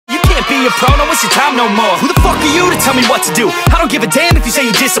be a pro, don't waste your time no more. Who the fuck are you to tell me what to do? I don't give a damn if you say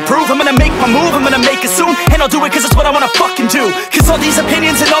you disapprove. I'm gonna make my move, I'm gonna make it soon. And I'll do it cause it's what I wanna fucking do. Cause all these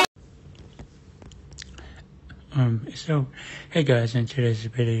opinions and all... So, hey guys, in today's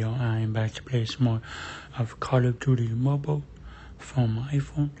video, I am back to play some more of Call of Duty Mobile from my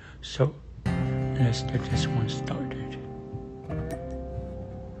iPhone. So, let's get this one started.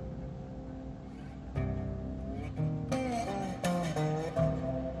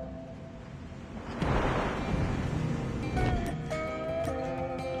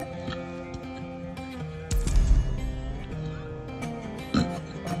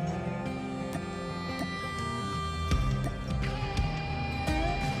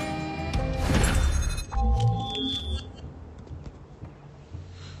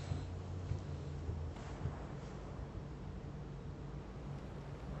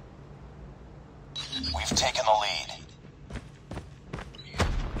 We've taken the lead.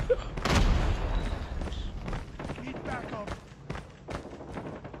 Need backup.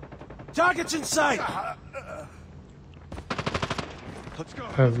 Targets in sight. Let's go.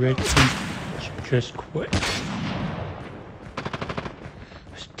 Our red team just quit.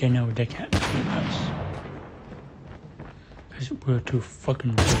 They know they can't beat us. Because we're too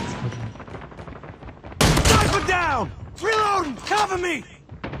fucking good for them. Sniper down! Reloading! Cover me!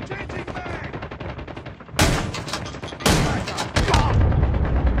 Changing mag!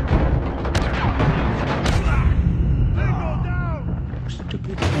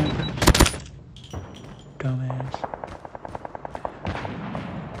 Stupid campers. Dumbass.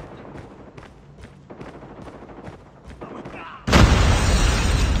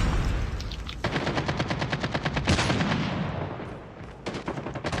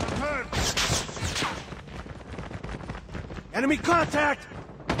 Enemy contact!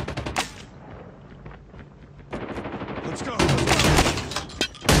 Let's go.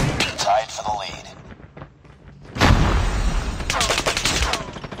 Tied for the lead.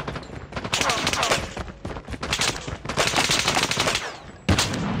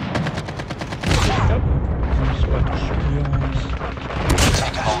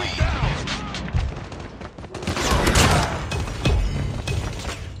 Taking the lead.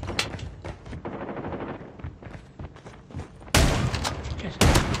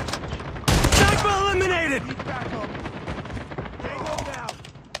 Sniper eliminated! Backup. Tango down.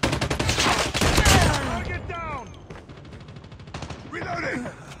 Target down. Reloading.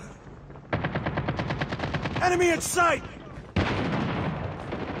 Enemy in sight.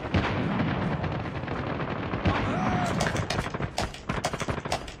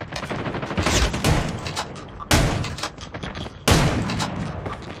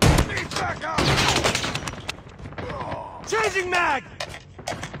 Need backup. Changing mag.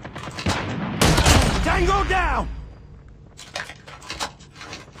 Tango down!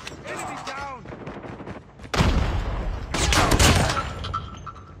 Enemy down!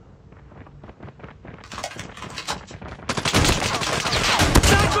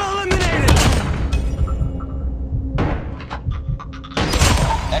 Sniper eliminated!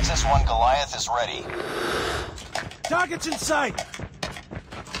 XS-1 Goliath is ready. Targets in sight!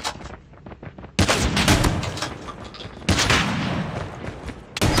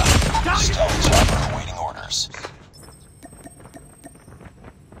 Stealth chopper awaiting orders.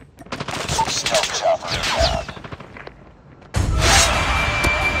 Stealth chopper inbound.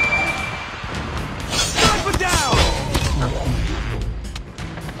 Sniper down!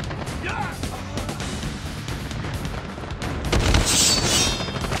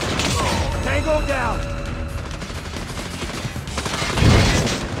 Tango down!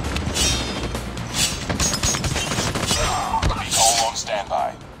 All on standby.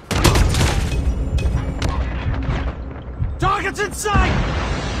 Targets in sight!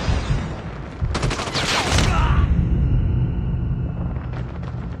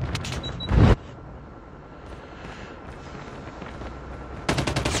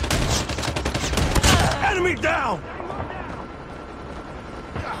 Enemy down!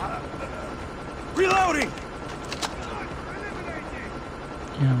 Reloading!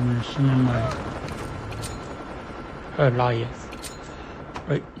 Yeah, I'm gonna send my Goliath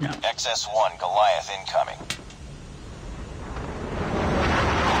right now. XS-1 Goliath incoming.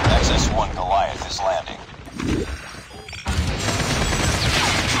 XS-1 Goliath is landing.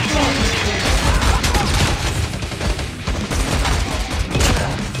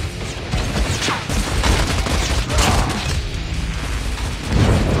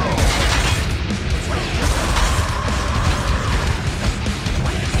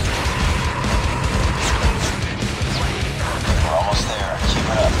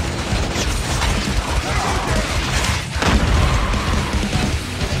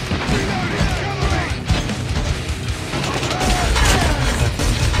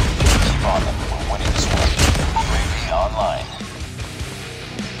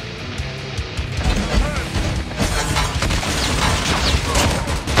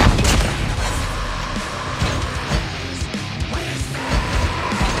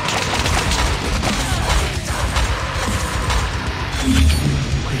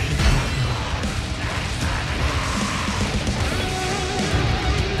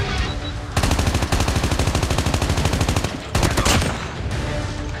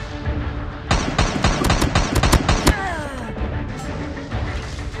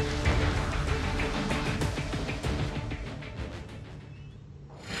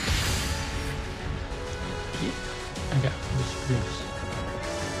 I got this place.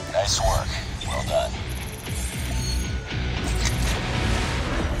 Nice work. Well done.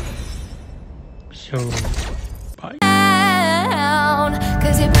 So